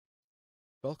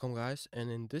Welcome guys, and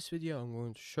in this video I'm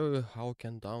going to show you how you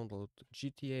can download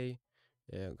GTA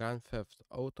Grand Theft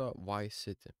Auto Vice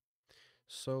City.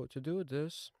 So to do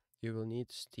this you will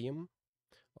need Steam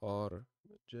or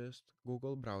just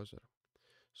Google browser.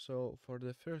 So for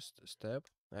the first step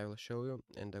I will show you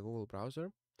in the Google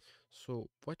browser. So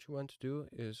what you want to do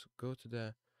is go to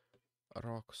the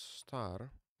Rockstar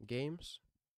Games,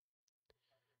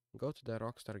 go to the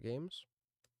Rockstar Games,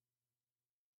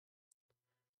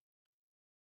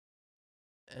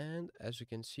 and as you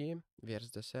can see there's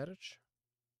the search.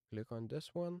 Click on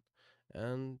this one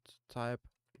and type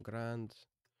Grand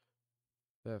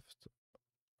Theft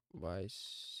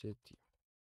Vice City.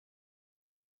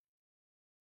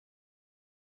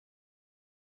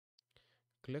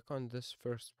 Click on this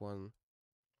first one.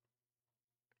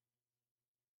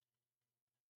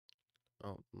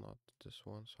 Oh, not this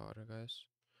one, sorry guys.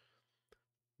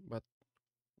 But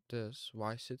this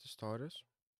Vice City Stories.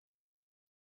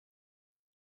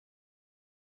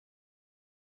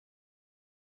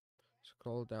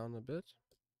 Scroll down a bit.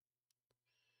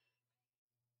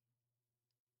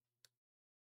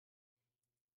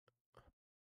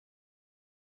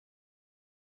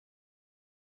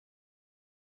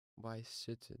 Vice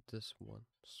City, this one.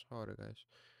 Sorry guys.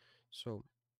 So,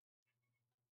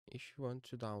 if you want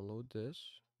to download this,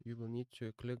 you will need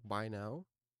to click Buy Now.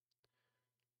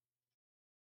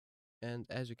 And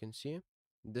as you can see,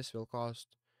 this will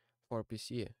cost for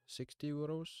PC 60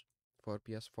 euros, for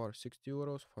PS4 60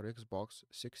 euros, for Xbox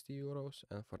 60 euros,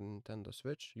 and for Nintendo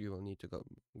Switch you will need to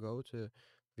go to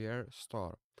their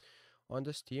store. On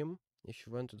the Steam, if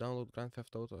you want to download Grand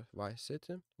Theft Auto Vice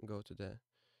City, go to the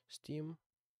Steam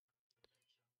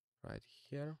right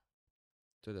here,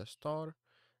 to the store,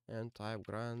 and type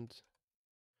Grand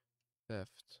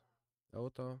Theft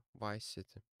Auto Vice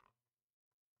City.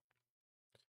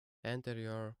 Enter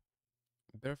your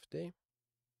birthday,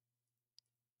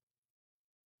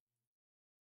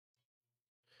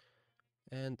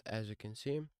 and as you can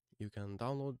see, you can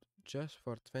download just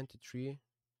for 23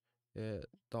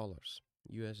 dollars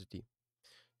USD.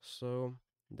 So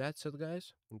that's it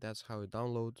guys, that's how you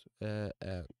download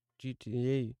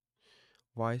GTA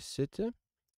Vice City.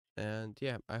 And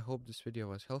yeah, I hope this video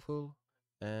was helpful,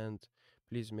 and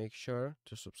please make sure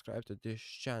to subscribe to this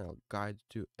channel, guide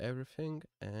to everything.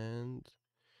 And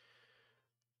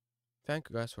thank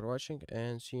you guys for watching,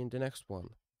 and see you in the next one.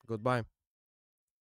 Goodbye.